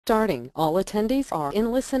Starting. All attendees are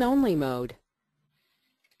in listen-only mode.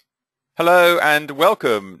 Hello and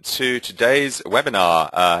welcome to today's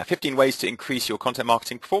webinar, 15 Ways to Increase Your Content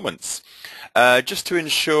Marketing Performance. Just to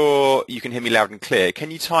ensure you can hear me loud and clear, can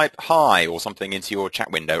you type hi or something into your chat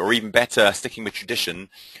window, or even better, sticking with tradition,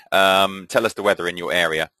 tell us the weather in your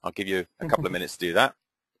area. I'll give you a couple of minutes to do that.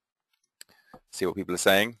 See what people are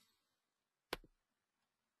saying.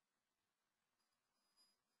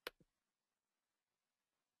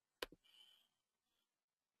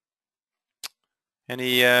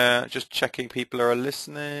 Just checking people are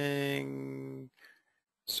listening.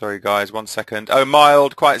 Sorry guys, 1 second. Oh,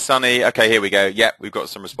 mild, quite sunny. Okay, here we go. Yep, we've got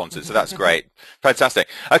some responses, so that's great. Fantastic.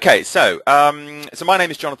 Okay, so my name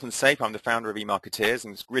is Jonathan Sape. I'm the founder of eMarketeers,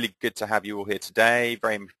 and it's really good to have you all here today.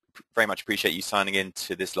 Very much appreciate you signing in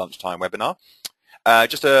to this lunchtime webinar.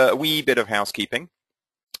 Just a wee bit of housekeeping,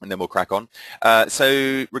 and then we'll crack on.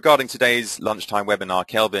 So regarding today's lunchtime webinar,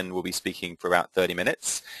 Kelvin will be speaking for about 30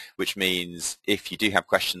 minutes, which means if you do have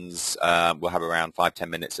questions, we'll have around 5-10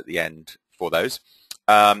 minutes at the end for those.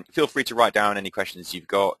 Feel free to write down any questions you've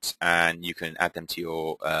got, and you can add them to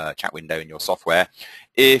your chat window in your software.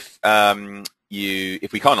 If we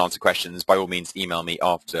can't answer questions, by all means email me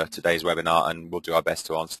after today's webinar and we'll do our best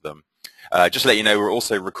to answer them. Just to let you know, we're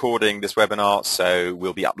also recording this webinar, so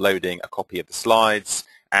we'll be uploading a copy of the slides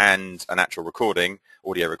and an actual recording,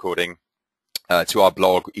 audio recording, to our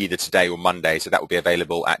blog either today or Monday, so that will be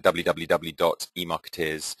available at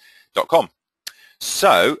www.emarketeers.com.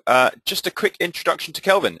 So just a quick introduction to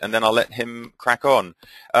Kelvin, and then I'll let him crack on.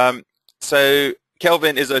 So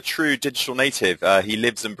Kelvin is a true digital native. He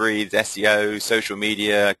lives and breathes SEO, social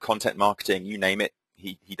media, content marketing, you name it,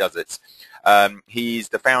 he does it. He's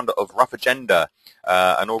the founder of Rough Agenda,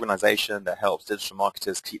 an organization that helps digital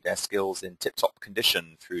marketers keep their skills in tip-top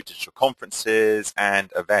condition through digital conferences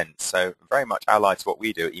and events. So very much allied to what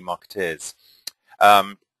we do at eMarketeers.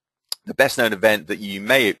 The best known event that you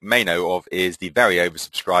may know of is the very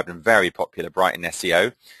oversubscribed and very popular Brighton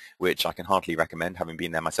SEO, which I can heartily recommend, having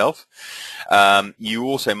been there myself. You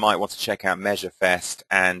also might want to check out MeasureFest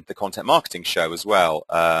and the Content Marketing Show as well,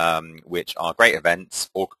 which are great events,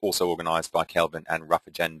 also organized by Kelvin and Rough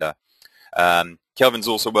Agenda. Kelvin's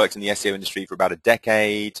also worked in the SEO industry for about a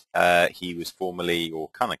decade. He was formerly, or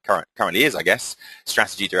currently is, I guess,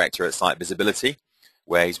 strategy director at Site Visibility,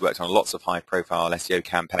 where he's worked on lots of high-profile SEO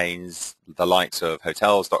campaigns, the likes of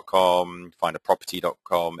Hotels.com,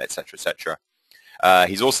 FindAProperty.com, etc., etc.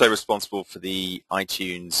 He's also responsible for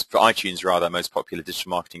iTunes' most popular digital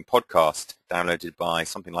marketing podcast, downloaded by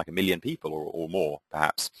something like 1 million people or more,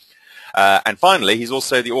 perhaps. And finally, he's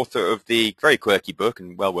also the author of the very quirky book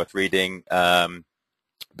and well worth reading,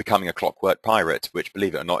 Becoming a Clockwork Pirate, which,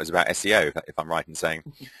 believe it or not, is about SEO, if I'm right in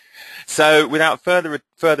saying. So without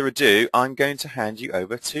further ado, I'm going to hand you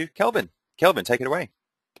over to Kelvin. Kelvin, take it away.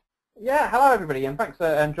 Yeah, hello everybody, and thanks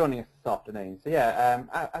for joining us this afternoon. So yeah,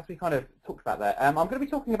 as we kind of talked about there, I'm going to be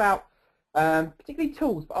talking about particularly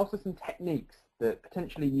tools, but also some techniques that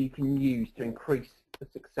potentially you can use to increase the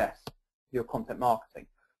success of your content marketing.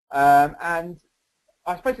 And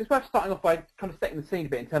I suppose it's worth starting off by kind of setting the scene a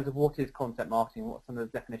bit in terms of what is content marketing, what are some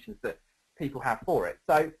of the definitions that people have for it.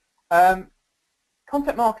 So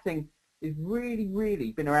content marketing is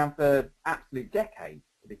really been around for absolute decades,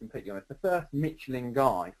 to be completely honest. The first Michelin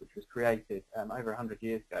Guide, which was created over 100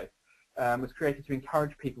 years ago, was created to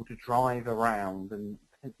encourage people to drive around and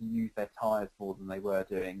potentially use their tyres more than they were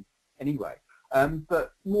doing anyway.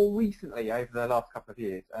 But more recently, over the last couple of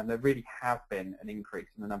years, there really has been an increase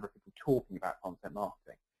in the number of people talking about content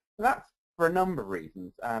marketing. So that's for a number of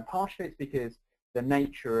reasons. Partially it's because the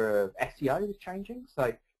nature of SEO is changing.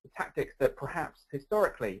 So the tactics that perhaps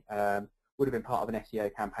historically would have been part of an SEO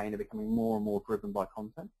campaign are becoming more and more driven by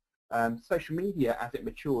content. Social media, as it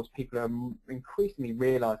matures, people are increasingly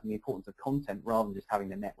realizing the importance of content rather than just having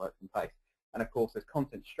the networks in place. And of course, there's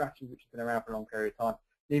content strategy, which has been around for a long period of time,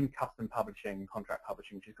 and even custom publishing and contract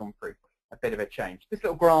publishing, which has gone through a bit of a change. This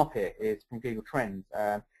little graph here is from Google Trends,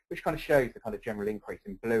 which kind of shows the kind of general increase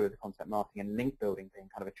in blue of the content marketing and link building being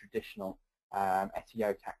kind of a traditional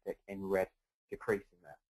SEO tactic, in red decreasing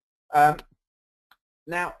there.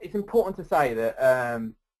 Now, it's important to say that I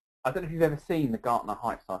don't know if you've ever seen the Gartner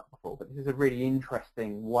hype cycle before, but this is a really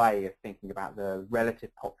interesting way of thinking about the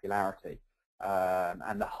relative popularity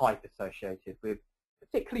and the hype associated with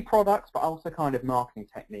particularly products, but also kind of marketing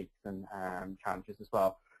techniques and challenges as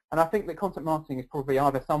well. And I think that content marketing is probably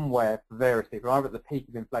either somewhere for various people, either at the peak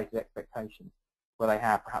of inflated expectations, where they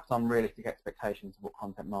have perhaps unrealistic expectations of what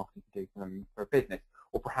content marketing can do for them for a business,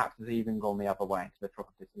 or perhaps has even gone the other way into the trough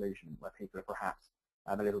of disillusionment, where people are perhaps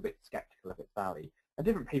a little bit skeptical of its value. And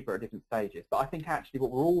different people are at different stages. But I think actually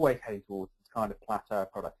what we're always heading towards is kind of plateau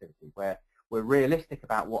of productivity, where we're realistic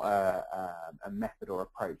about what a method or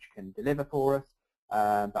approach can deliver for us,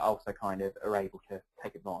 but also kind of are able to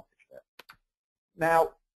take advantage of it.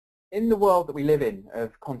 Now, in the world that we live in,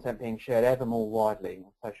 of content being shared ever more widely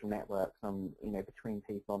on social networks, between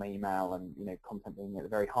people on email, and content being at the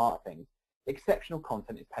very heart of things, exceptional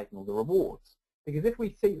content is taking all the rewards. Because if we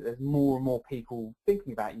see that there's more and more people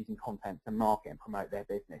thinking about using content to market and promote their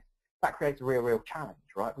business, that creates a real challenge,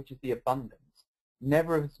 right? Which is the abundance.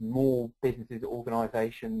 Never has more businesses,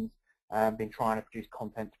 organisations been trying to produce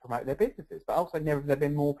content to promote their businesses, but also never have there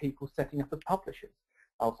been more people setting up as publishers,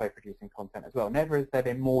 also producing content as well. Never has there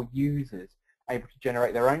been more users able to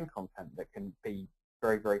generate their own content that can be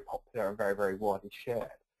very popular and very widely shared.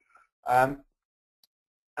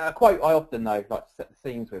 A quote I often like to set the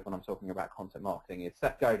scenes with when I'm talking about content marketing is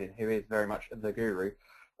Seth Godin, who is very much the guru,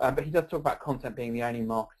 but he does talk about content being the only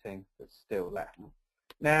marketing that's still left.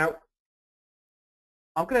 Now,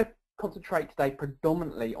 I'm going to concentrate today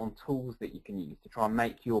predominantly on tools that you can use to try and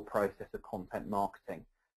make your process of content marketing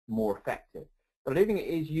more effective. But I do think it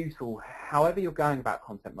is useful, however you're going about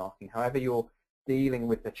content marketing, however you're dealing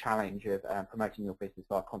with the challenge of promoting your business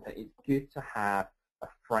via content, it's good to have a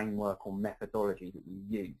framework or methodology that you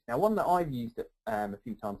use. Now, one that I've used a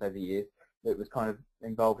few times over the years that was kind of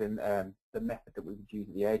involved in the method that we would use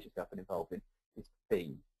at the agency I've been involved in is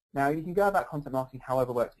theme. Now, you can go about content marketing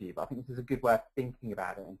however works for you, but I think this is a good way of thinking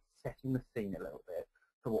about it and setting the scene a little bit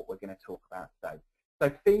for what we're going to talk about today.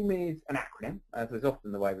 So theme is an acronym, as is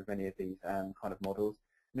often the way with many of these kind of models,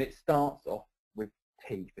 and it starts off with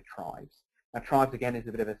T for tribes. Now, tribes, again, is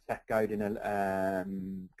a bit of a Seth Godin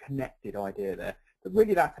connected idea there. But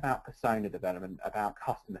really that's about persona development, about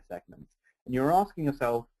customer segments. And you're asking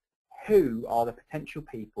yourself, who are the potential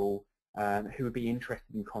people who would be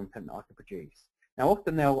interested in content that I could produce? Now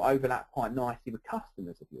often they'll overlap quite nicely with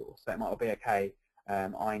customers of yours. So it might be, okay,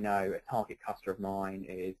 I know a target customer of mine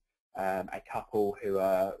is a couple who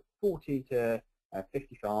are 40 to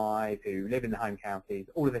 55, who live in the home counties,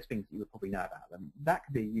 all of those things that you would probably know about them. That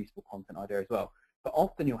could be a useful content idea as well. But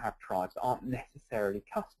often you'll have tribes that aren't necessarily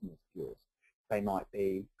customers of yours. They might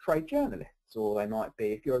be trade journalists, or they might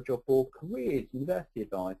be, if you're a job board, careers, university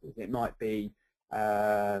advisors. It might be,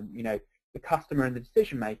 the customer and the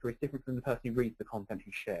decision maker is different from the person who reads the content,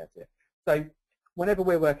 who shares it. So whenever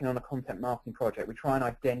we're working on a content marketing project, we try and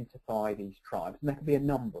identify these tribes, and there can be a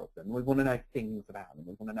number of them. We want to know things about them.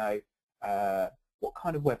 We want to know what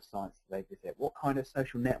kind of websites do they visit, what kind of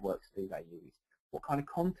social networks do they use, what kind of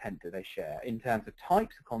content do they share in terms of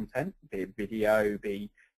types of content, be it video, be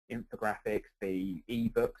infographics, be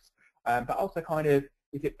ebooks, but also kind of,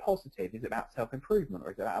 is it positive, is it about self-improvement,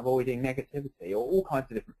 or is it about avoiding negativity, or all kinds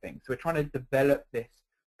of different things. So we're trying to develop this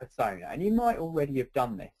persona, and you might already have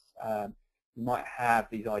done this. You might have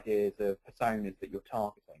these ideas of personas that you're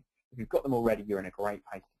targeting. If you've got them already, you're in a great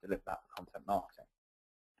place to deliver that for content marketing.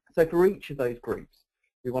 So for each of those groups,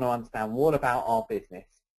 we want to understand what about our business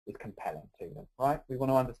is compelling to them, right? We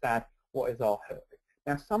want to understand what is our hook.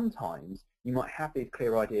 Now sometimes you might have these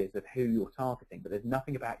clear ideas of who you're targeting, but there's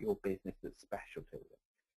nothing about your business that's special to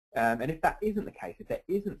them. And if that isn't the case, if there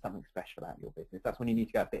isn't something special about your business, that's when you need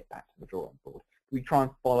to go a bit back to the drawing board. We try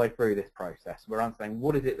and follow through this process. We're understanding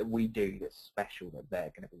what is it that we do that's special that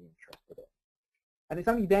they're going to be interested in. And it's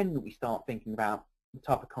only then that we start thinking about the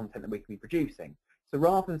type of content that we can be producing. So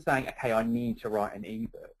rather than saying, okay, I need to write an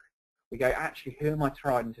ebook, we go, actually, who am I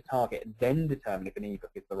trying to target, and then determine if an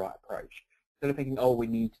ebook is the right approach. Instead of thinking, oh, we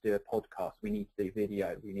need to do a podcast, we need to do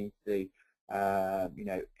video, we need to do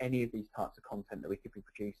any of these types of content that we could be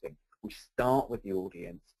producing. We start with the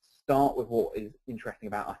audience, start with what is interesting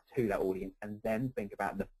about us to that audience, and then think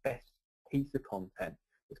about the best piece of content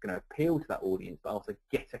that's going to appeal to that audience, but also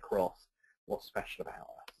get across what's special about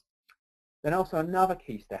us. Then also another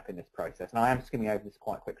key step in this process, and I am skimming over this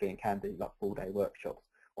quite quickly and can do like full-day workshops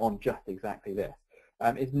on just exactly this,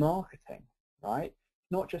 is marketing, right?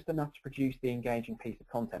 Not just enough to produce the engaging piece of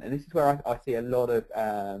content, and this is where I see a lot of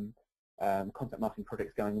content marketing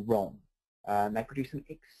projects going wrong. They produce an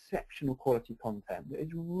exceptional quality content that is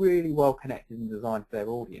really well connected and designed for their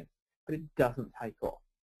audience, but it doesn't take off.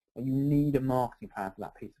 And you need a marketing plan for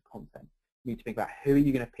that piece of content. You need to think about who are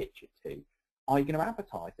you going to pitch it to. Are you going to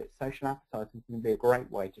advertise it? Social advertising can be a great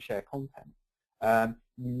way to share content.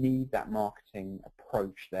 You need that marketing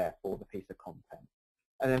approach there for the piece of content.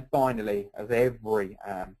 And then finally, as every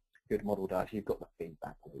good model does, you've got the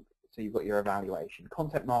feedback loop. So you've got your evaluation.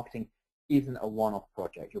 Content marketing isn't a one-off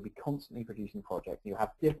project. You'll be constantly producing projects. You'll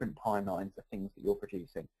have different timelines of things that you're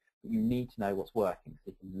producing. But you need to know what's working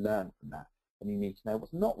so you can learn from that then you need to know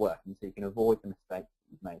what's not working so you can avoid the mistakes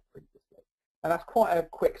that you've made previously. And that's quite a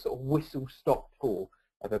quick sort of whistle-stop tour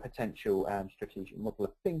of a potential strategic model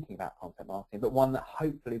of thinking about content marketing, but one that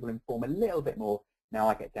hopefully will inform a little bit more now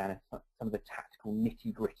I get down into some of the tactical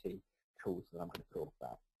nitty-gritty tools that I'm going to talk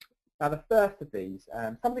about. Now the first of these,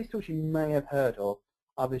 some of these tools you may have heard of,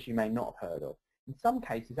 others you may not have heard of. In some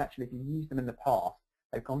cases, actually, if you've used them in the past,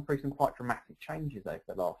 they've gone through some quite dramatic changes over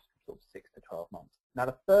the last sort of 6 to 12 months. Now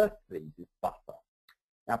the first of these is Buffer.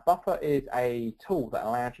 Now Buffer is a tool that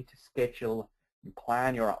allows you to schedule and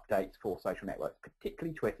plan your updates for social networks,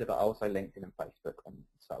 particularly Twitter, but also LinkedIn and Facebook and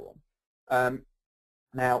so on.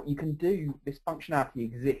 Now you can do, this functionality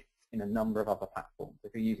exists in a number of other platforms.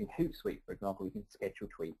 If you're using Hootsuite, for example, you can schedule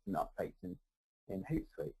tweets and updates in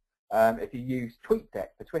Hootsuite. If you use TweetDeck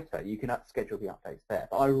for Twitter, you can schedule the updates there.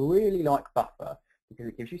 But I really like Buffer because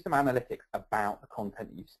it gives you some analytics about the content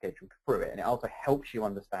that you've scheduled through it, and it also helps you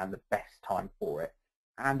understand the best time for it,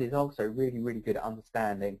 and is also really, really good at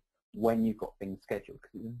understanding when you've got things scheduled,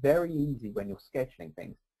 because it's very easy when you're scheduling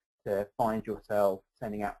things to find yourself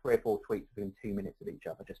sending out 3 or 4 tweets within 2 minutes of each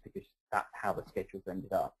other just because that's how the schedule's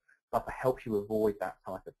ended up. Buffer helps you avoid that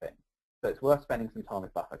type of thing. So it's worth spending some time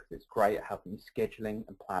with Buffer because it's great at helping you scheduling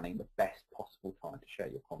and planning the best possible time to share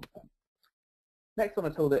your content. Next on a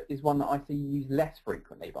tool that is one that I see used less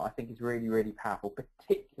frequently, but I think is really, really powerful,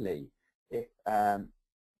 particularly if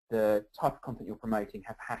the type of content you're promoting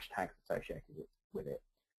has hashtags associated with it.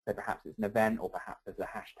 So perhaps it's an event, or perhaps there's a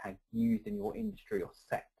hashtag used in your industry or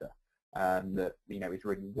sector that is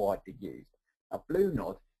really widely used. Now Blue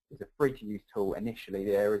Nod is a free-to-use tool initially.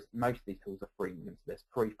 Most of these tools are free, so there's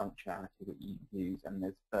free functionality that you use, and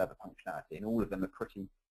there's further functionality, and all of them are pretty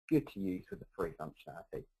good to use with the free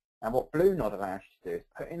functionality. And what Blue Nod allows you to do is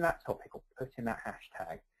put in that topic or put in that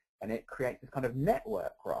hashtag, and it creates this kind of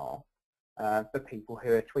network graph for people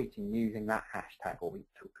who are tweeting using that hashtag or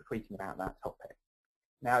tweeting about that topic.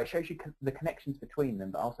 Now it shows you the connections between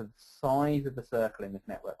them, but also the size of the circle in this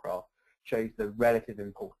network graph shows the relative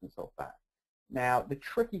importance of that. Now the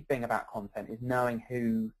tricky thing about content is knowing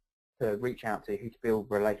who to reach out to, who to build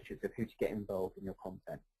relationships with, who to get involved in your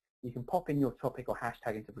content. You can pop in your topic or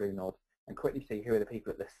hashtag into Blue Nod and quickly see who are the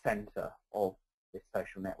people at the center of this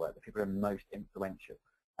social network, the people who are most influential,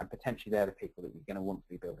 and potentially they're the people that you're going to want to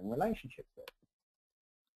be building relationships with.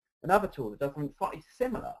 Another tool that does something slightly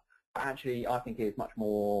similar, but actually I think is much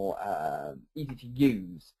more easy to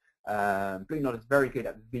use. Blue Nod is very good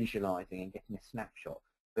at visualizing and getting a snapshot,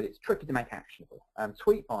 but it's tricky to make actionable.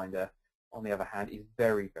 TweetFinder, on the other hand, is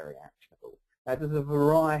very, very actionable. There's a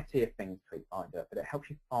variety of things TweetFinder, but it helps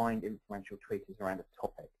you find influential tweeters around a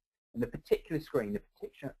topic. And the particular screen, the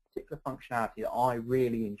particular functionality that I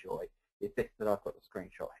really enjoy is this that I've got the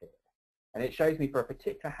screenshot here. And it shows me for a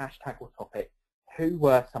particular hashtag or topic who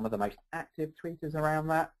were some of the most active tweeters around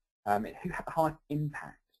that, who had the highest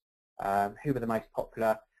impact, who were the most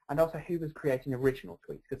popular, and also who was creating original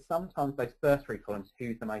tweets. Because sometimes those first 3 columns,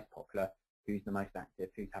 who's the most popular, who's the most active,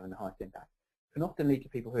 who's having the highest impact, can often lead to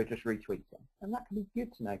people who are just retweeting. And that can be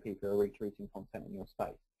good to know people who are retweeting content in your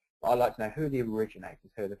space. But I like to know who are the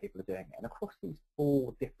originators, who are the people who are doing it. And across these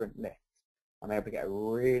 4 different lists, I'm able to get a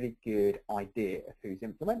really good idea of who's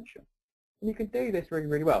influential. And you can do this really,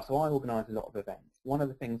 really well. So I organise a lot of events. One of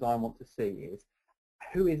the things I want to see is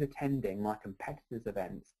who is attending my competitors'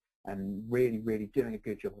 events and really, really doing a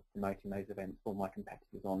good job of promoting those events for my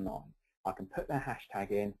competitors online. I can put their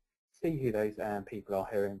hashtag in, see who those people are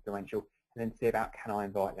who are influential, and then see about can I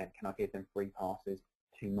invite them, can I give them free passes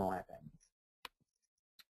to my events.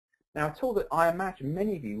 Now a tool that I imagine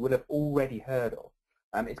many of you would have already heard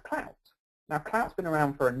of is Clout. Now Clout's been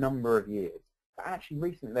around for a number of years, but actually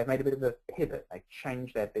recently they've made a bit of a pivot. They've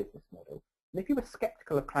changed their business model. And if you were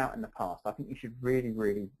skeptical of Clout in the past, I think you should really,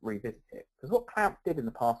 really revisit it. Because what Clout did in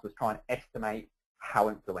the past was try and estimate how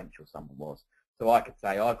influential someone was. So I could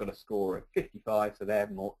say, I've got a score of 55, so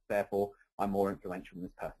therefore I'm more influential than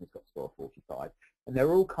this person who's got a score of 45. And there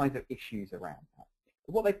are all kinds of issues around that.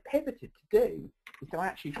 But what they've pivoted to do is to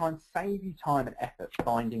actually try and save you time and effort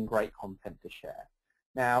finding great content to share.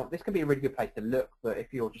 Now, this can be a really good place to look, but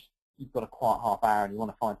if you've got a quiet half hour and you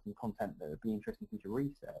want to find some content that would be interesting for you to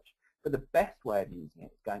research, but the best way of using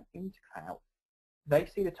it is going into Clout. They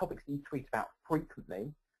see the topics that you tweet about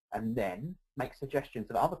frequently and then make suggestions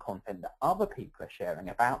of other content that other people are sharing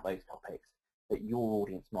about those topics that your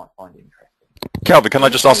audience might find interesting. Kelvin, can I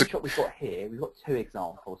just ask we've got here, we've got 2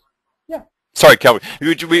 examples. Yeah. Sorry, Kelvin.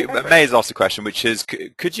 We may have asked a question, which is,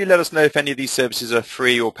 could you let us know if any of these services are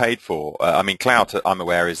free or paid for? I mean, Clout, I'm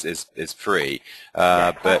aware, is free.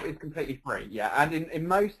 Yeah, Clout is completely free, yeah. And in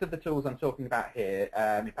most of the tools I'm talking about here,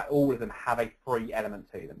 in fact, all of them have a free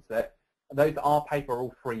element to them. So those that are paid for are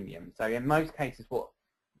all freemium. So in most cases, what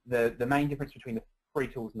the main difference between the free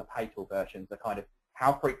tools and the paid tool versions are kind of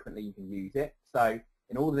how frequently you can use it. So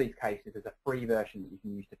in all of these cases, there's a free version that you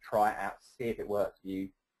can use to try it out, see if it works for you.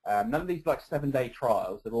 None of these like 7-day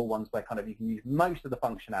trials. They're all ones where kind of you can use most of the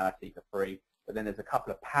functionality for free, but then there's a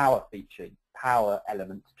couple of power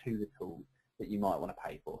elements to the tool that you might want to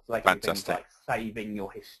pay for. So they can be things like saving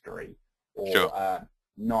your history or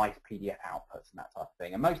nice PDF outputs and that type of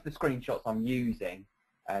thing. And most of the screenshots I'm using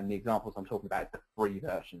and the examples I'm talking about is the free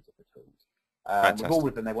versions of the tools. With all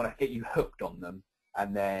of them, they want to get you hooked on them,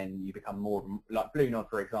 and then you become more like Blue Nod,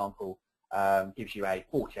 for example, gives you a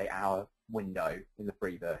 48-hour window in the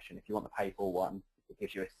free version. If you want the pay for one, it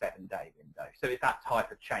gives you a 7-day window. So it's that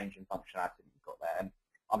type of change in functionality that you've got there. And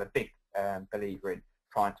I'm a big believer in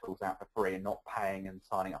trying tools out for free and not paying and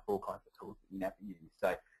signing up for all kinds of tools that you never use.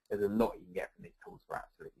 So there's a lot you can get from these tools for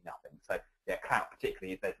absolutely nothing. So yeah, Clout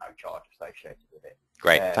particularly, there's no charge associated with it.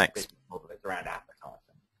 Great, thanks. Business model is around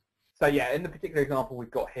advertising. So yeah, in the particular example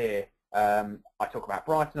we've got here, I talk about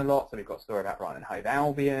Brighton a lot. So we've got a story about Brighton and Hove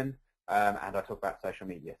Albion, and I talk about social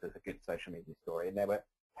media. So it's a good social media story, and there were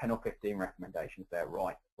 10 or 15 recommendations there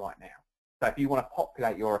right now. So if you want to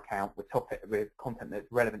populate your account with content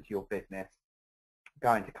that's relevant to your business,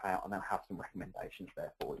 go into Clout and they'll have some recommendations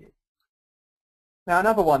there for you. Now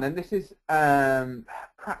another one, and this is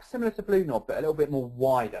perhaps similar to Blue Nod, but a little bit more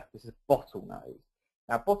wider. This is Bottlenose.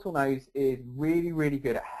 Now Bottlenose is really, really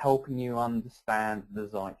good at helping you understand the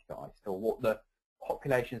zeitgeist, or what the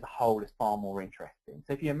population as a whole is far more interested in.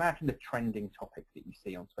 So if you imagine the trending topics that you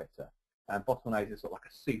see on Twitter, Bottlenose is sort of like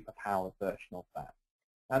a super-powered version of that.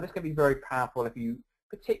 Now this can be very powerful if you,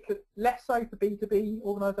 less so for B2B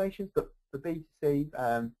organisations, but for B2C,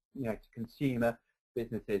 you know, to consumer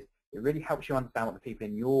businesses, it really helps you understand what the people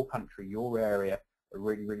in your country, your area, are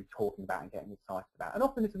really, really talking about and getting excited about. And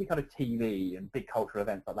often this will be kind of TV and big cultural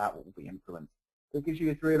events like that will be influenced. So it gives you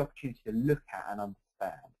this real opportunity to look at and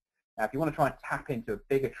understand. Now, if you want to try and tap into a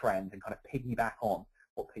bigger trend and kind of piggyback on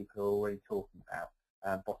what people are already talking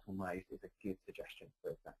about, Bottlenose is a good suggestion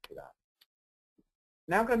for exactly that.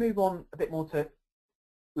 Now I'm going to move on a bit more to,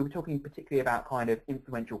 we were talking particularly about kind of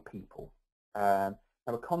influential people.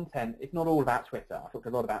 Now, content, it's not all about Twitter. I talked a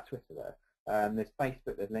lot about Twitter there. There's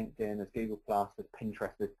Facebook, there's LinkedIn, there's Google+, there's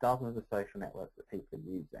Pinterest, there's dozens of social networks that people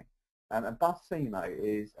are using. And BuzzSumo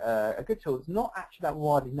is a good tool. It's not actually that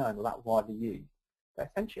widely known or that widely used, but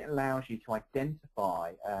essentially it allows you to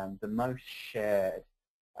identify the most shared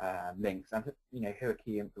links and, you know, who are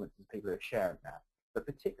key influencers, people who are sharing that, but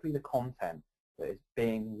particularly the content that is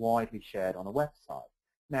being widely shared on a website.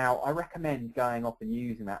 Now, I recommend going off and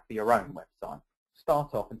using that for your own website.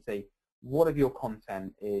 Start off and see what of your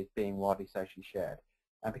content is being widely socially shared.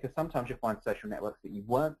 Because sometimes you'll find social networks that you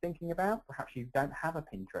weren't thinking about. Perhaps you don't have a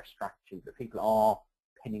Pinterest strategy, but people are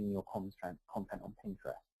pinning your content on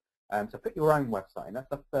Pinterest. So put your own website in. That's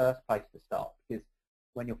the first place to start, because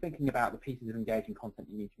when you're thinking about the pieces of engaging content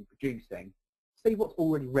you need to be producing, see what's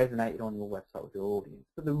already resonated on your website with your audience.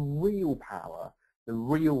 But the real power, the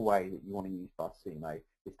real way that you want to use BuzzSumo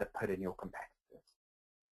is to put in your competitors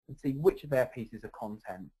and see which of their pieces of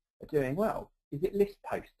content are doing well. Is it list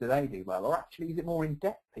posts? Do they do well? Or actually is it more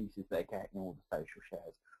in-depth pieces that are getting all the social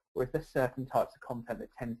shares? Or is there certain types of content that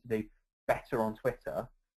tends to do better on Twitter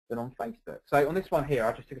than on Facebook? So on this one here,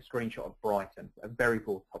 I just took a screenshot of Brighton, a very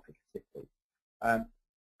broad topic city.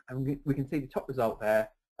 And we can see the top result there,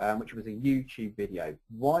 which was a YouTube video,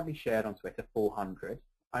 widely shared on Twitter, 400,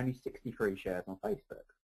 only 63 shares on Facebook.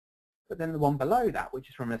 But then the one below that, which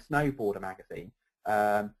is from a snowboarder magazine,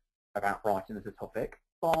 about Brighton as a topic,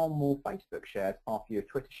 far more Facebook shares, far fewer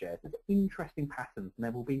Twitter shares. There's interesting patterns, and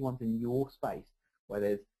there will be ones in your space where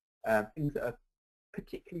there's things that are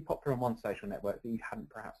particularly popular on one social network that you hadn't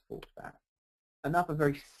perhaps thought about. Another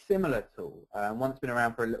very similar tool, one that's been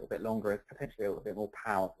around for a little bit longer, is potentially a little bit more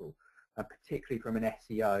powerful, particularly from an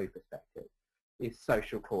SEO perspective, is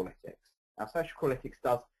social crawlytics. Now, social crawlytics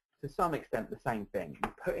does, to some extent, the same thing.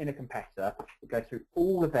 You put in a competitor, it goes through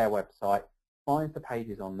all of their website, finds the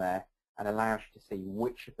pages on there, and allows you to see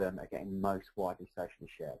which of them are getting most widely socially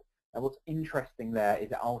shared. Now, what's interesting there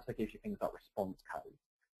is it also gives you things like response codes.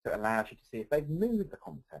 So it allows you to see if they've moved the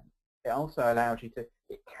content. It also allows you to,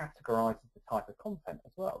 it categorizes the type of content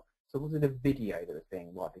as well. So was it a video that was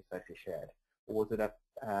being widely socially shared? Or was it a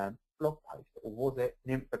blog post? Or was it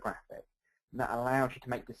an infographic? And that allows you to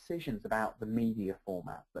make decisions about the media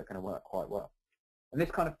formats that are going to work quite well. And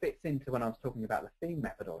this kind of fits into when I was talking about the theme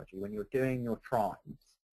methodology. When you're doing your tribes,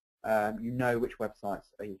 you know which websites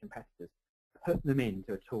are your competitors. Put them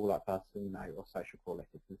into a tool like BuzzSumo or Social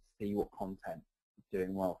Crawlytics and see what content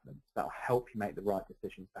doing well for them. So that'll help you make the right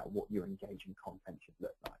decisions about what your engaging content should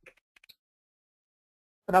look like.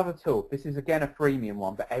 Another tool, this is again a freemium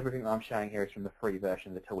one, but everything that I'm showing here is from the free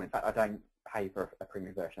version of the tool. In fact, I don't pay for a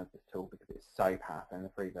premium version of this tool because it's so powerful in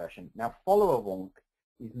the free version. Now, Follower Wonk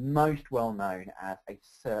is most well known as a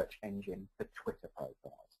search engine for Twitter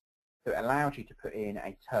profiles. So it allows you to put in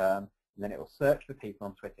a term, and then it will search for people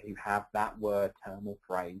on Twitter who have that word, term, or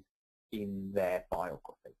phrase in their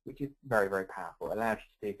biography, which is very, very powerful. It allows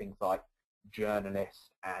you to do things like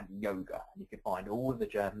journalist and yoga, and you can find all of the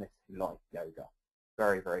journalists who like yoga.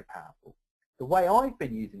 Very, very powerful. The way I've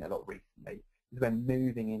been using it a lot recently is when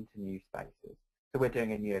moving into new spaces. So we're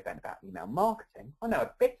doing a new event about email marketing. I know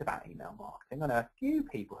a bit about email marketing. I know a few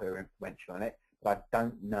people who are influential in it, but I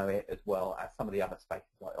don't know it as well as some of the other spaces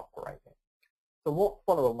I operate in. So what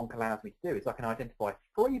Follower Wonk allows me to do is I can identify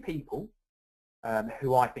 3 people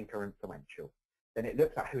who I think are influential. Then it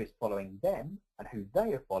looks at who is following them and who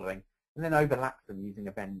they are following, and then overlaps them using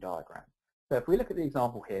a Venn diagram. So if we look at the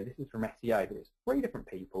example here, this is from SEO, but it's 3 different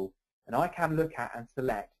people, and I can look at and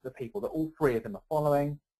select the people that all 3 of them are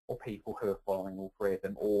following, or people who are following all 3 of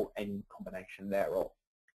them, or any combination thereof.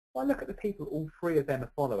 If I look at the people all 3 of them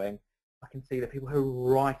are following, I can see the people who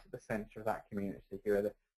are right at the centre of that community, who are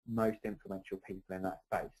the most influential people in that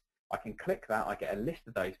space. I can click that, I get a list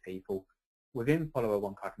of those people. Within Follower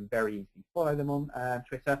Wonk, I can very easily follow them on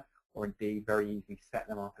Twitter, or indeed very easily set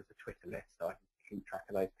them up as a Twitter list, so I can keep track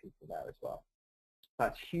of those people there as well.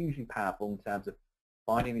 That's hugely powerful in terms of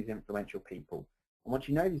finding these influential people. And once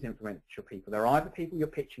you know these influential people, they're either people you're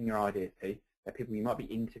pitching your ideas to, they're people you might be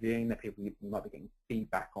interviewing, they're people you might be getting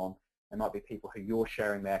feedback on, there might be people who you're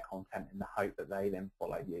sharing their content in the hope that they then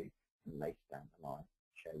follow you and later down the line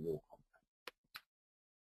share your content.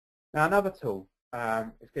 Now another tool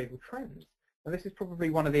is Google Trends. Now this is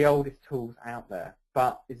probably one of the oldest tools out there,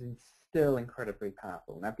 but is still incredibly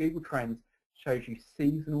powerful. Now Google Trends shows you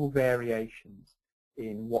seasonal variations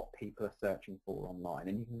in what people are searching for online,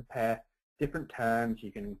 and you can compare different terms,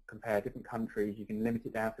 you can compare different countries, you can limit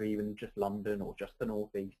it down to even just London or just the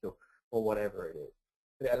Northeast or whatever it is.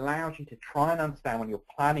 But it allows you to try and understand when you're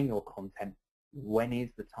planning your content, when is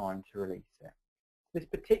the time to release it. This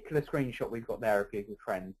particular screenshot we've got there of Google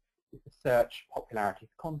Trends is the search popularity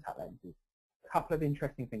for contact lenses. A couple of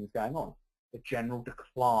interesting things going on. The general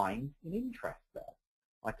decline in interest there.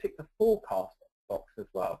 I tick the forecast box as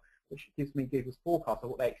well, which gives me Google's forecast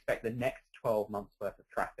of what they expect the next 12 months worth of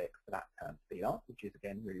traffic for that term to be like, which is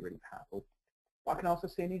again really, really powerful. But I can also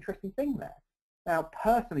see an interesting thing there. Now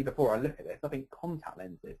personally, before I look at this, I think contact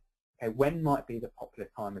lenses. Okay, when might be the popular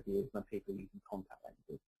time of year when people are using contact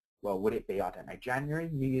lenses? Well, would it be, I don't know, January,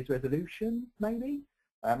 New Year's resolution maybe?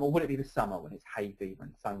 Or would it be the summer when it's hay fever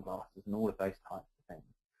and sunglasses and all of those types of things?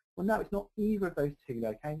 Well, no, it's not either of those 2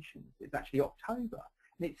 locations. It's actually October.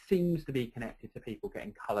 And it seems to be connected to people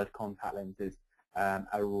getting coloured contact lenses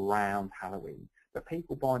around Halloween. But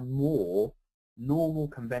people buy more normal,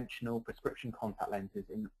 conventional prescription contact lenses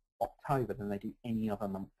in October than they do any other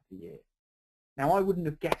month of the year. Now, I wouldn't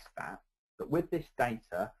have guessed that, but with this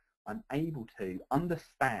data, I'm able to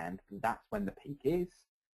understand that's when the peak is,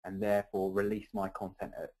 and therefore release my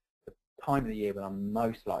content at the time of the year when I'm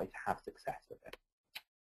most likely to have success with it.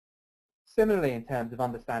 Similarly, in terms of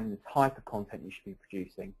understanding the type of content you should be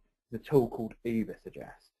producing, there's a tool called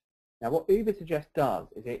Ubersuggest. Now what Ubersuggest does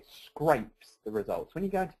is it scrapes the results. When you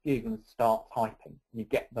go into Google and start typing, you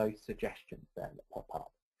get those suggestions there that pop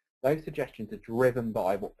up. Those suggestions are driven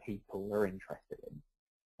by what people are interested in.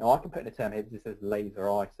 Now I can put in a term here that says laser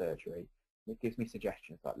eye surgery. It gives me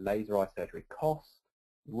suggestions like laser eye surgery cost,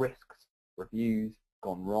 risks, reviews,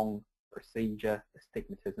 gone wrong, procedure,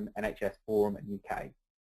 astigmatism, NHS forum, and UK.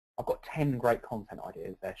 I've got 10 great content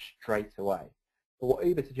ideas there straight away. But what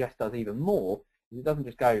Ubersuggest does even more is it doesn't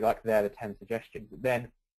just go like there are the 10 suggestions, it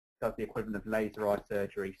then does the equivalent of laser eye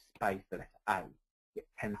surgery space the letter A. You get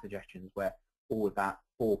 10 suggestions where all of that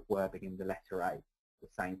 4th word begins with the letter A, the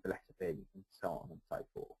same for letter B, and so on and so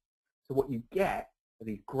forth. So what you get are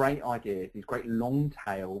these great ideas, these great long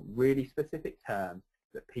tail, really specific terms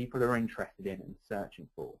that people are interested in and searching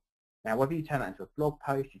for. Now, whether you turn that into a blog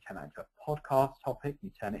post, you turn that into a podcast topic, you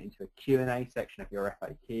turn it into a Q&A section of your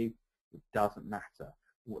FAQ, it doesn't matter.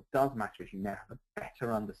 What does matter is you now have a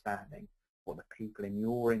better understanding what the people in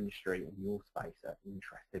your industry and your space are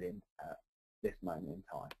interested in at this moment in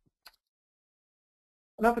time.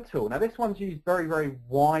 Another tool, now this one's used very, very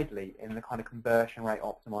widely in the kind of conversion rate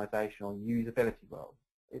optimization or usability world.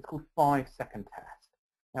 It's called 5-second test.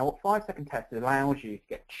 Now what 5-second test allows you to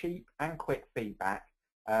get cheap and quick feedback,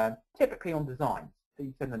 typically on designs. So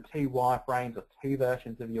you send them 2 wireframes or 2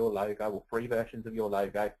 versions of your logo or 3 versions of your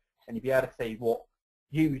logo, and you'll be able to see what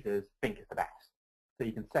users think is the best. So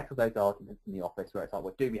you can settle those arguments in the office where it's like,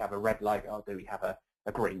 well, do we have a red logo or do we have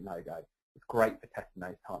a green logo? It's great for testing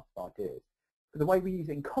those types of ideas. But the way we use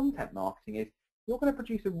it in content marketing is you're going to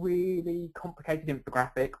produce a really complicated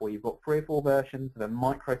infographic, or you've got 3 or 4 versions of a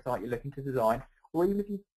microsite you're looking to design, or even if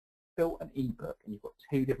you've built an ebook and you've got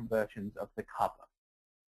 2 different versions of the cover.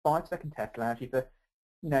 5-second test allows you for,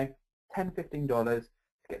 $10, $15 to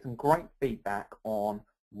get some great feedback on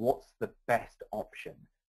what's the best option.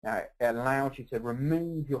 Now, it allows you to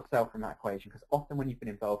remove yourself from that equation, because often when you've been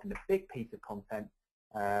involved in a big piece of content,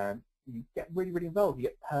 you get really, really involved. You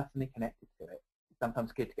get personally connected to it. It's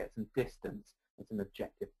sometimes good to get some distance and some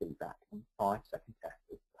objective feedback, and 5-second test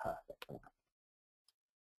is perfect for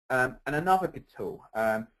that. And another good tool,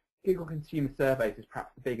 Google Consumer Surveys is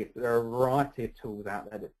perhaps the biggest, but there are a variety of tools out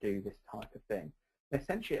there that do this type of thing.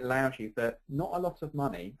 Essentially, it allows you for not a lot of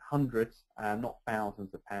money, hundreds, not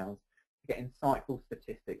thousands of pounds, to get insightful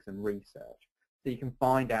statistics and research, so you can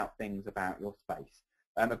find out things about your space.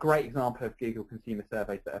 A great example of Google Consumer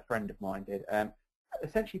Surveys that a friend of mine did,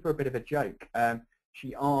 essentially for a bit of a joke.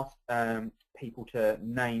 She asked people to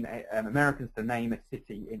name, Americans to name a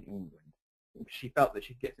city in England. She felt that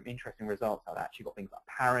she'd get some interesting results out of that. She got things like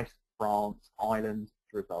Paris, France, Ireland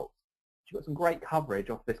results. She got some great coverage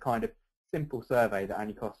off this kind of simple survey that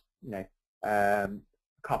only cost, a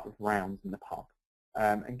couple of rounds in the pub.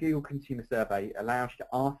 And Google Consumer Survey allows you to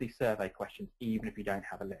ask these survey questions even if you don't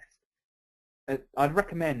have a list. I'd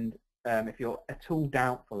recommend, if you're at all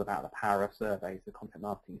doubtful about the power of surveys for content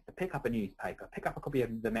marketing, is to pick up a newspaper, pick up a copy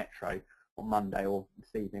of the Metro on Monday or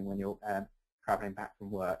this evening when you're travelling back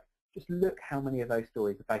from work. Just look how many of those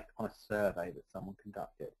stories are based upon a survey that someone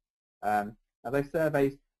conducted. Now those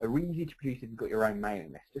surveys are easy to produce if you've got your own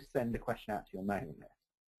mailing list. Just send a question out to your mailing list.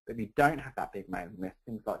 But if you don't have that big mailing list,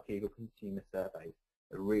 things like Google Consumer Surveys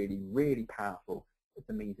are really, really powerful as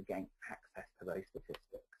a means of getting access to those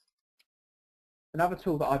statistics. Another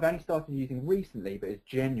tool that I've only started using recently, but is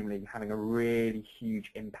genuinely having a really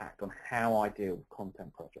huge impact on how I deal with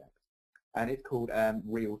content projects, and it's called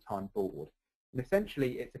Real-Time Board. And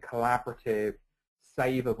essentially, it's a collaborative,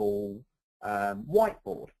 savable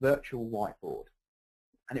whiteboard, virtual whiteboard.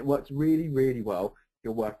 And it works really, really well if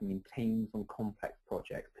you're working in teams on complex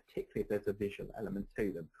projects, particularly if there's a visual element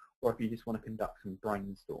to them, or if you just want to conduct some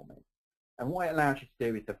brainstorming. And what it allows you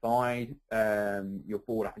to do is divide your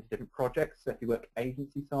board up into different projects. So if you work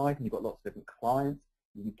agency side and you've got lots of different clients,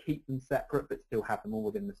 you can keep them separate but still have them all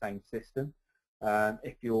within the same system.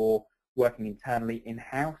 If you're working internally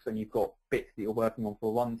in-house and you've got bits that you're working on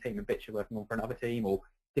for one team and bits you're working on for another team, or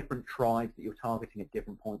different tribes that you're targeting at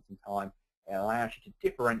different points in time, it allows you to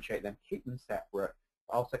differentiate them, keep them separate,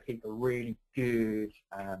 but also keep a really good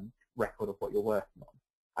record of what you're working on.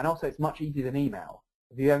 And also it's much easier than email.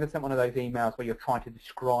 Have you ever sent one of those emails where you're trying to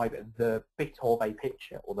describe the bit of a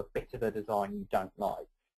picture or the bit of a design you don't like,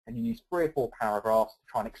 and you use 3 or 4 paragraphs to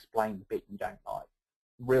try and explain the bit you don't like?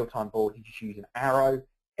 Real-time board, you just use an arrow.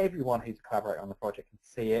 Everyone who's a collaborator on the project can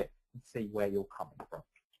see it and see where you're coming from.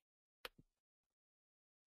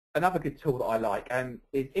 Another good tool that I like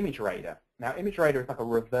is ImageRadar. Now, ImageRadar is like a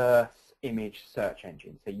reverse image search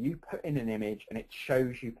engine. So you put in an image and it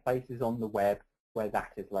shows you places on the web where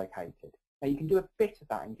that is located. Now, you can do a bit of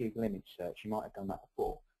that in Google Image Search. You might have done that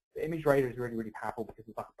before. But ImageRadar is really, really powerful because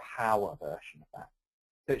it's like a power version of that.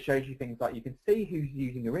 So it shows you things like you can see who's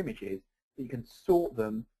using your images, but you can sort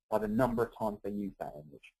them by the number of times they use that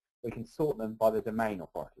image. We can sort them by the domain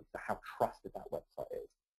authority, so how trusted that website is.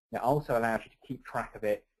 It also allows you to keep track of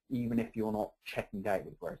it even if you're not checking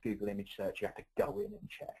daily, whereas Google Image Search, you have to go in and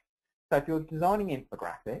check. So if you're designing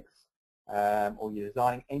infographics, or you're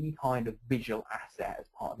designing any kind of visual asset as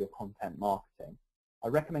part of your content marketing, I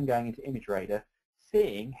recommend going into ImageRadar,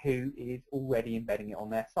 seeing who is already embedding it on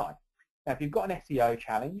their site. Now, if you've got an SEO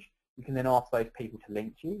challenge, you can then ask those people to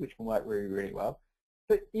link to you, which can work really, really well.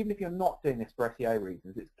 But even if you're not doing this for SEO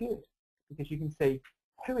reasons, it's good, because you can see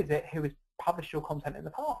who is it who has published your content in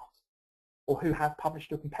the past, or who have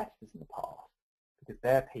published your competitors in the past, because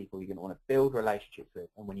they're people you're going to want to build relationships with,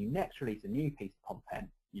 and when you next release a new piece of content,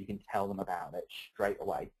 you can tell them about it straight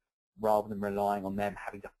away, rather than relying on them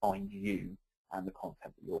having to find you and the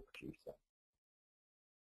content that you're producing.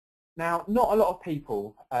 Now, not a lot of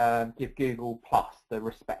people give Google Plus the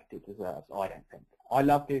respect it deserves, I don't think. I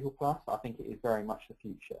love Google Plus. I think it is very much the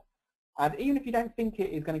future. And even if you don't think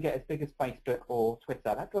it is going to get as big as Facebook or Twitter,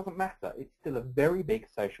 that doesn't matter. It's still a very big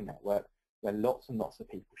social network where lots and lots of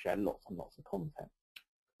people share lots and lots of content.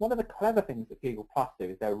 One of the clever things that Google Plus do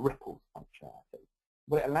is their ripples functionality.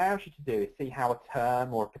 What it allows you to do is see how a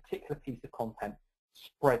term or a particular piece of content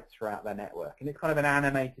spreads throughout their network. And it's kind of an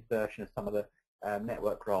animated version of some of the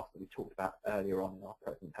network graphs that we talked about earlier on in our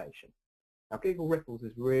presentation. Now, Google Ripples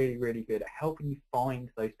is really, really good at helping you find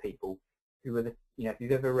those people who are the, if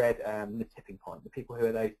you've ever read The Tipping Point, the people who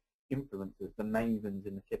are those influencers, the mavens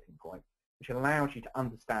in the tipping point, which allows you to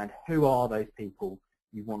understand who are those people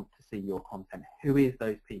you want to see your content, who is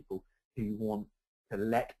those people who you want to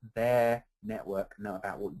let their network know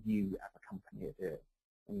about what you as a company are doing.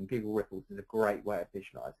 And Google Ripples is a great way of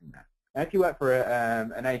visualizing that. Now, if you work for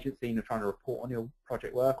an agency and you're trying to report on your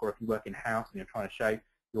project work, or if you work in-house and you're trying to show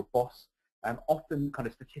your boss, often kind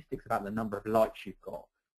of statistics about the number of likes you've got,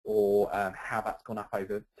 or how that's gone up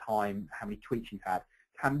over time, how many tweets you've had,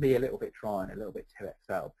 can be a little bit dry and a little bit too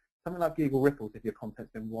Excel. Something like Google Ripples, if your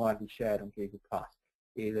content's been widely shared on Google+,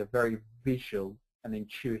 is a very visual and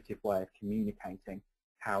intuitive way of communicating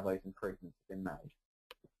how those improvements have been made.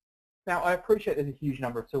 Now, I appreciate there's a huge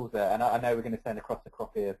number of tools there, and I know we're going to send across a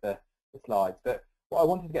copy of the slides, but what I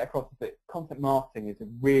wanted to get across is that content marketing is a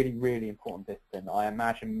really, really important discipline that I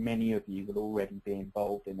imagine many of you will already be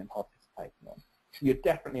involved in and participating in. You're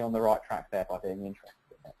definitely on the right track there by being interested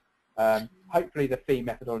in it. Hopefully the theme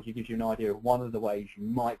methodology gives you an idea of one of the ways you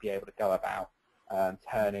might be able to go about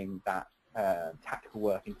turning that tactical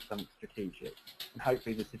work into something strategic. And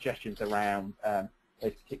hopefully the suggestions around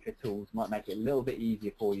those particular tools might make it a little bit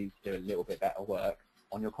easier for you to do a little bit better work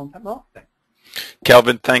on your content marketing.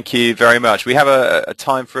 Kelvin, thank you very much. We have a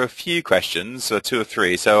time for a few questions, so 2 or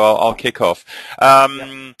 3, so I'll kick off.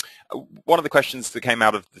 Yep. One of the questions that came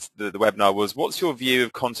out of the webinar was, what's your view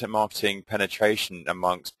of content marketing penetration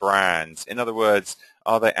amongst brands? In other words,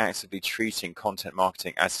 are they actively treating content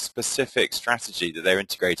marketing as a specific strategy that they're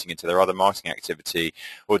integrating into their other marketing activity,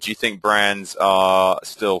 or do you think brands are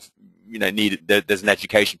still, there's an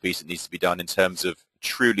education piece that needs to be done in terms of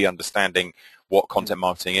truly understanding what content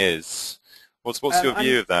marketing is? What's your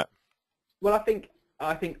view of that? Well, I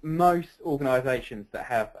think most organisations that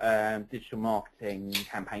have digital marketing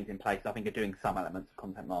campaigns in place, I think, are doing some elements of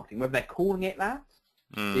content marketing. Whether they're calling it that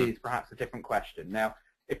is perhaps a different question. Now,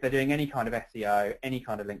 if they're doing any kind of SEO, any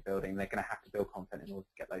kind of link building, they're going to have to build content in order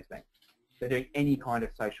to get those links. If they're doing any kind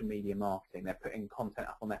of social media marketing, they're putting content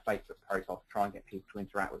up on their Facebook profile to try and get people to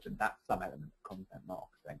interact with them. That's some element of content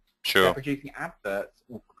marketing. Sure. If they're producing adverts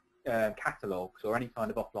or catalogues or any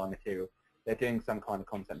kind of offline material, they're doing some kind of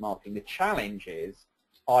content marketing. The challenge is,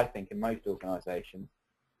 I think, in most organisations,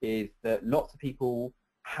 is that lots of people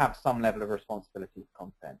have some level of responsibility for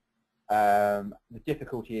content. The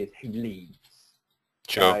difficulty is who leads.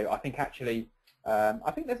 Sure. So I think actually,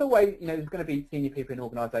 I think there's a way, there's going to be senior people in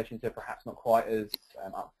organisations who are perhaps not quite as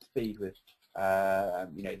up to speed with,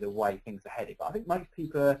 the way things are headed. But I think most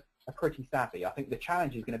people are pretty savvy. I think the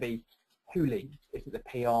challenge is going to be who leads. Is it the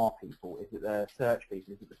PR people? Is it the search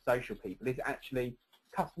people? Is it the social people? Is it actually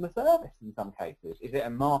customer service in some cases? Is it a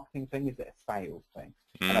marketing thing? Is it a sales thing?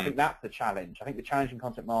 And I think that's the challenge. I think the challenge in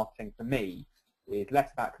content marketing for me is less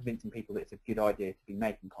about convincing people that it's a good idea to be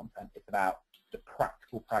making content. It's about the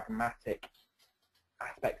practical, pragmatic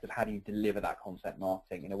aspects of how do you deliver that content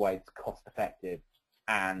marketing in a way that's cost effective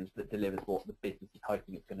and that delivers what the business is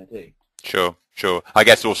hoping it's going to do. Sure. I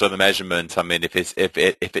guess also the measurement. I mean, if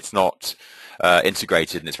it's not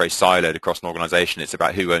integrated and it's very siloed across an organisation, it's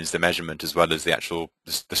about who owns the measurement as well as the actual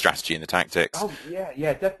the strategy and the tactics. Oh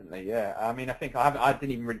yeah, definitely, yeah. I mean, I think I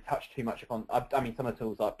didn't even really touch too much upon. I mean, some of the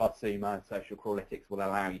tools like BuzzSumo and Social Crawlytics will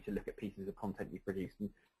allow you to look at pieces of content you produce and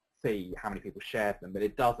see how many people shared them, but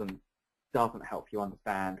it doesn't help you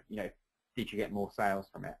understand. Did you get more sales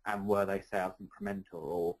from it, and were those sales incremental,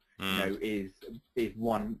 or is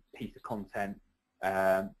one piece of content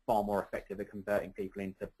far more effective at converting people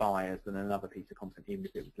into buyers than another piece of content, even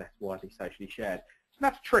if it was less widely socially shared? And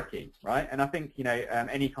that's tricky, right? And I think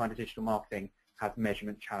any kind of digital marketing has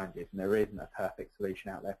measurement challenges, and there isn't a perfect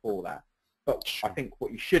solution out there for that. But I think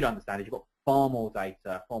what you should understand is you've got far more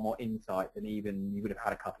data, far more insight than even you would have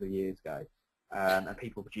had a couple of years ago, and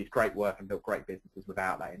people produce great work and build great businesses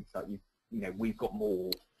without that insight. We've got more,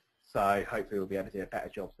 so hopefully we'll be able to do a better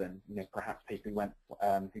job than perhaps people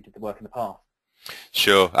who did the work in the past.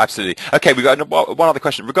 Sure, absolutely. Okay, we've got one other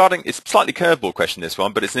question regarding, it's a slightly curveball question, this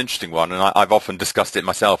one, but it's an interesting one, and I've often discussed it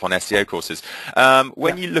myself on SEO courses.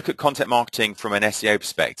 When you look at content marketing from an SEO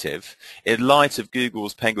perspective, in light of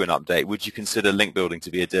Google's Penguin update, would you consider link building to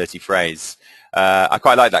be a dirty phrase? I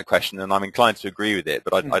quite like that question, and I'm inclined to agree with it,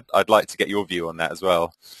 but I'd like to get your view on that as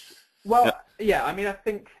well. Well, yeah, I mean, I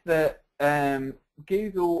think that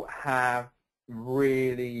Google have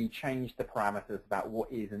really changed the parameters about what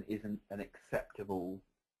is and isn't an acceptable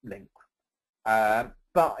link.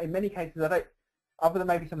 But in many cases, other than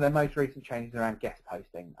maybe some of their most recent changes around guest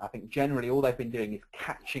posting, I think generally all they've been doing is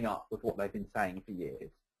catching up with what they've been saying for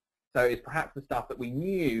years. So it's perhaps the stuff that we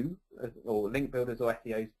knew, or link builders or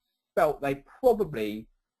SEOs felt they probably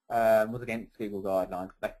was against Google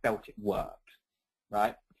guidelines. They felt it worked,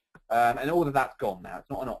 right? And all of that's gone now. It's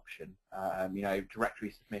not an option. You know,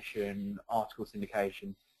 directory submission, article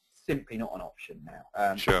syndication, simply not an option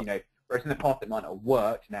now. Sure. You know, whereas in the past it might not have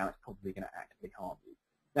worked, now it's probably going to actively harm you.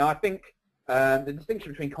 Now, I think the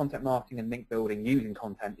distinction between content marketing and link building using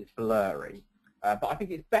content is blurry. But I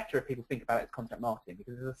think it's better if people think about it as content marketing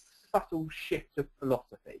because there's a subtle shift of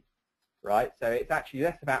philosophy, right? So it's actually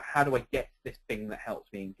less about how do I get this thing that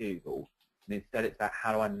helps me in Google, and instead it's about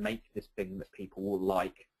how do I make this thing that people will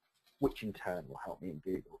like, which in turn will help me in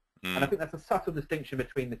Google. And I think that's a subtle distinction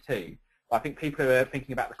between the two. I think people who are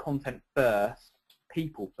thinking about the content first,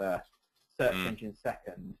 people first, search engine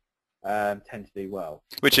second, tend to do well.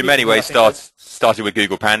 Which in many ways started with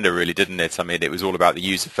Google Panda, really, didn't it? I mean, it was all about the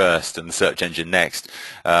user first and the search engine next,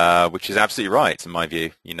 which is absolutely right in my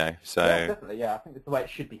view. You know, so yeah, definitely, yeah. I think that's the way it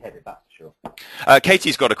should be headed. That's for sure.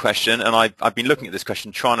 Katie's got a question, and I've been looking at this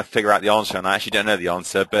question, trying to figure out the answer, and I actually don't know the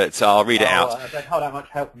answer, but I'll read it out. Don't hold out much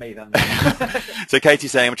help for me then. So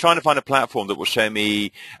Katie's saying, I'm trying to find a platform that will show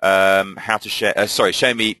me how to share,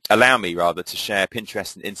 allow me rather to share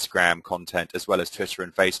Pinterest and Instagram content as well as Twitter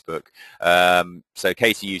and Facebook. So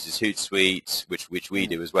Katie uses Hootsuite, which we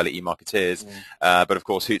do as well at eMarketeers, but of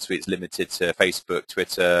course Hootsuite's limited to Facebook,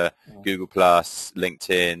 Twitter, Google+,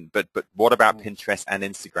 LinkedIn. But what about Pinterest and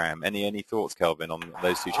Instagram? Any thoughts, Kelvin, on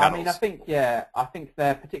those two channels? I mean, I think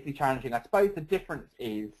they're particularly challenging. I suppose the difference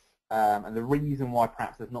is, and the reason why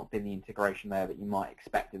perhaps there's not been the integration there that you might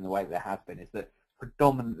expect in the way that there has been, is that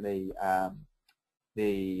predominantly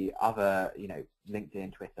the other, you know,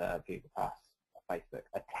 LinkedIn, Twitter, Google+, Facebook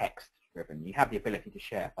are text-driven. You have the ability to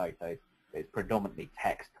share photos, but it's predominantly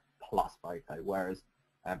text plus photo, whereas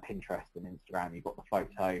Pinterest and Instagram, you've got the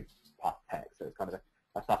photo plus text, so it's kind of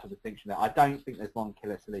a subtle distinction there. I don't think there's one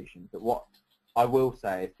killer solution, but what I will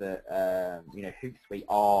say is that you know, Hootsuite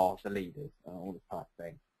are the leaders on all this type of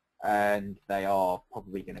thing, and they are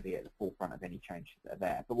probably going to be at the forefront of any changes that are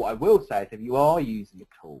there. But what I will say is if you are using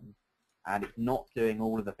a tool and it's not doing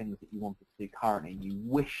all of the things that you want it to do currently, and you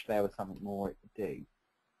wish there was something more it could do,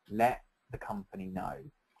 let the company know.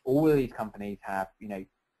 All of these companies have, you know,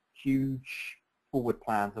 huge forward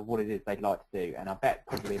plans of what it is they'd like to do, and I bet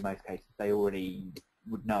probably in most cases they already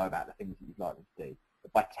would know about the things that you'd like them to do.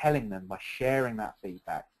 But by telling them, by sharing that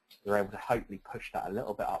feedback, they're able to hopefully push that a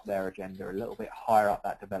little bit up their agenda, a little bit higher up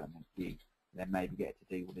that development queue, and then maybe get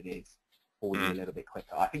to do what it is for you a little bit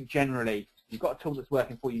quicker. I think generally, if you've got a tool that's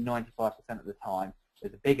working for you 95% of the time,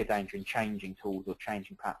 there's a bigger danger in changing tools or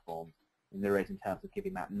changing platforms than there is in terms of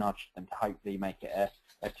giving that nudge to them to hopefully make it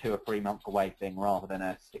a 2 or 3 month away thing rather than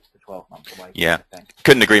a 6 to 12 month away yeah thing.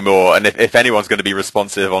 Couldn't agree more. And if anyone's going to be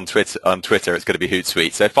responsive on Twitter, it's going to be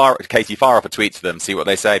Hootsuite. So Katie, fire up a tweet to them, see what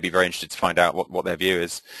they say. Be very interested to find out what their view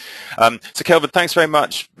is. So Kelvin, thanks very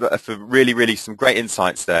much for really some great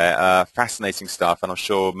insights there. Fascinating stuff, and I'm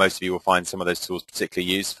sure most of you will find some of those tools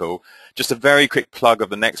particularly useful. Just a very quick plug of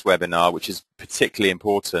the next webinar, which is particularly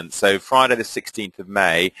important. So Friday the 16th of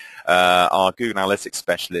May, our Google Analytics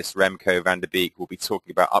specialist, Remco van der Beek, will be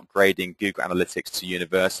talking about upgrading Google Analytics to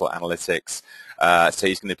Universal Analytics. So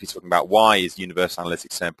he's going to be talking about why is Universal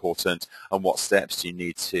Analytics so important and what steps do you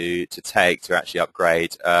need to take to actually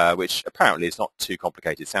upgrade, which apparently is not too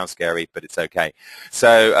complicated. It sounds scary, but it's okay.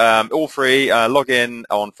 So all free, log in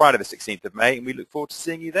on Friday the 16th of May, and we look forward to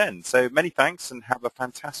seeing you then. So many thanks, and have a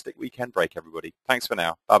fantastic weekend break, everybody. Thanks for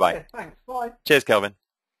now. Bye-bye. Yeah, thanks. Bye. Cheers, Kelvin.